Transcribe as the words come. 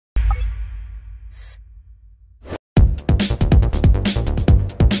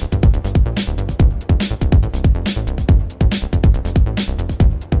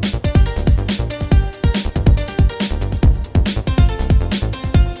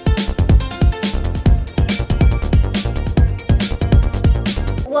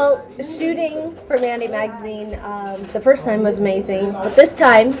shooting for Mandy Magazine, the first time was amazing, but this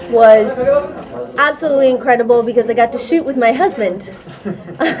time was absolutely incredible because I got to shoot with my husband.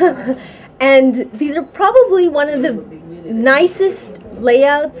 And these are probably one of the nicest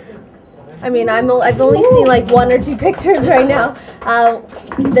layouts. I mean, I've only seen like 1 or 2 pictures right now.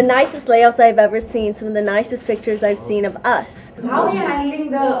 The nicest layouts I've ever seen, some of the nicest pictures I've seen of us. How are you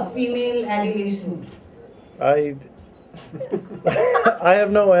handling the female animation? I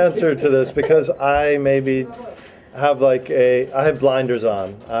have no answer to this because I maybe have I have blinders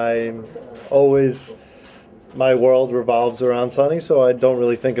on. I'm always, my world revolves around Sunny, so I don't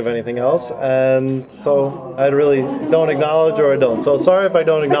really think of anything else, and so I really don't acknowledge, or I don't. So sorry if I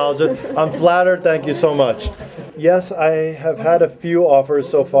don't acknowledge it. I'm flattered, thank you so much. Yes, I have had a few offers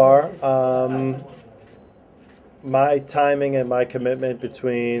so far. My timing and my commitment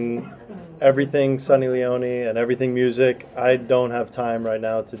between everything Sunny Leone and everything music, I don't have time right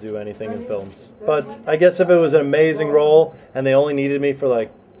now to do anything in films. But I guess if it was an amazing role and they only needed me for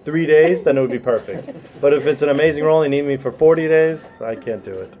like 3 days, then it would be perfect. But if it's an amazing role and they need me for 40 days, I can't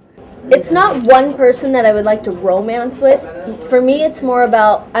do it. It's not one person that I would like to romance with. For me, it's more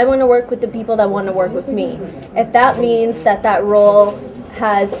about I want to work with the people that want to work with me. If that means that that role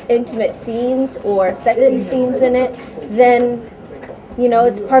has intimate scenes or sexy scenes in it, then, you know,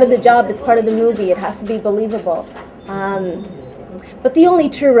 it's part of the job, it's part of the movie, it has to be believable. But the only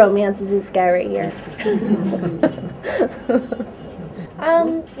true romance is this guy right here.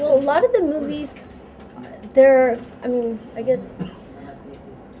 Well, a lot of the movies, I guess,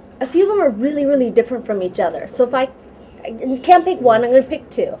 a few of them are really, really different from each other. So if I can't pick one, I'm going to pick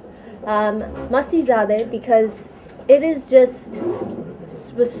 2. Mastizaade, because it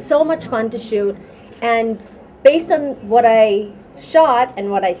was so much fun to shoot, and based on what I shot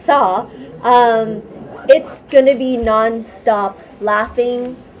and what I saw, it's going to be non-stop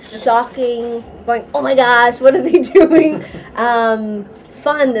laughing, shocking, going, oh my gosh, what are they doing?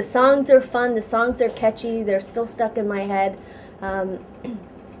 Fun, the songs are fun, the songs are catchy, they're still stuck in my head.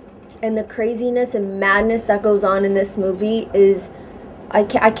 And the craziness and madness that goes on in this movie is, I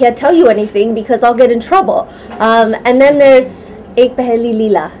can't tell you anything because I'll get in trouble. And then there's Ek Peheli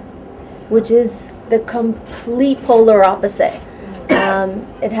Leela, which is the complete polar opposite.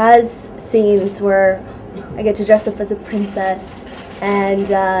 It has scenes where I get to dress up as a princess, and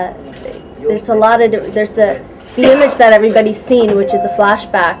there's a lot of, the image that everybody's seen, which is a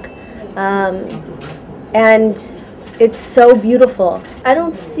flashback, and it's so beautiful. I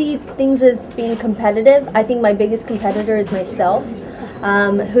don't see things as being competitive. I think my biggest competitor is myself.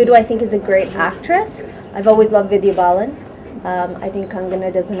 Who do I think is a great actress? I've always loved Vidya Balan. I think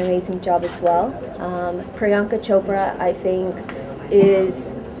Hungama does an amazing job as well. Priyanka Chopra, I think,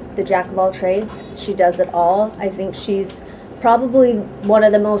 is the jack of all trades. She does it all. I think she's probably one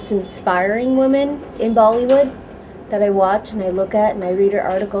of the most inspiring women in Bollywood that I watch and I look at and I read her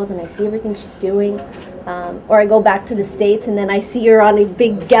articles and I see everything she's doing. Or I go back to the States and then I see her on a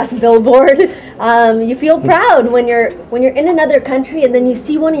big guest billboard. You feel proud when you're in another country and then you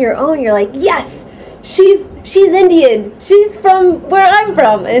see one of your own. You're like, yes, she's Indian. She's from where I'm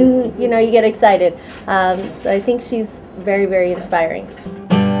from, and you know, you get excited. So I think she's very, very inspiring.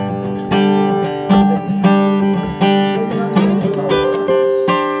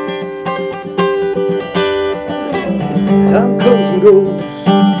 Time comes and goes,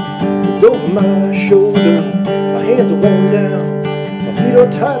 looked over my shoulder. My hands are worn down, my feet are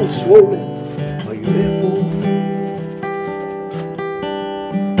tired and swollen. Are you there for me?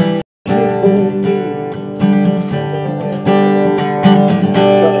 Here for me.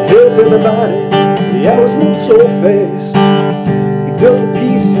 Trying to help everybody, the hours move so fast. Picked up the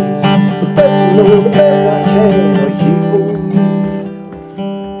pieces, the best I know, the best I can. Are you here for me?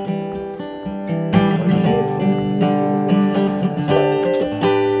 Are you here for me?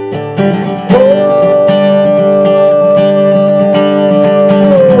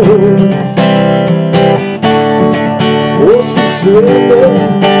 Oh, sweet surrender.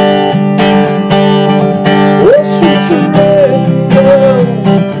 Oh, sweet surrender.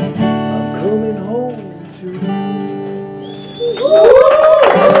 I'm coming home to you.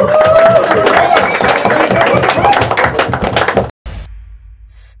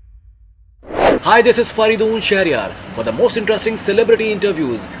 Hi, this is Faridun Shahryar. For the most interesting celebrity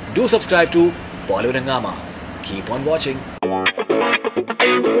interviews, do subscribe to Bollywood Hungama. Keep on watching.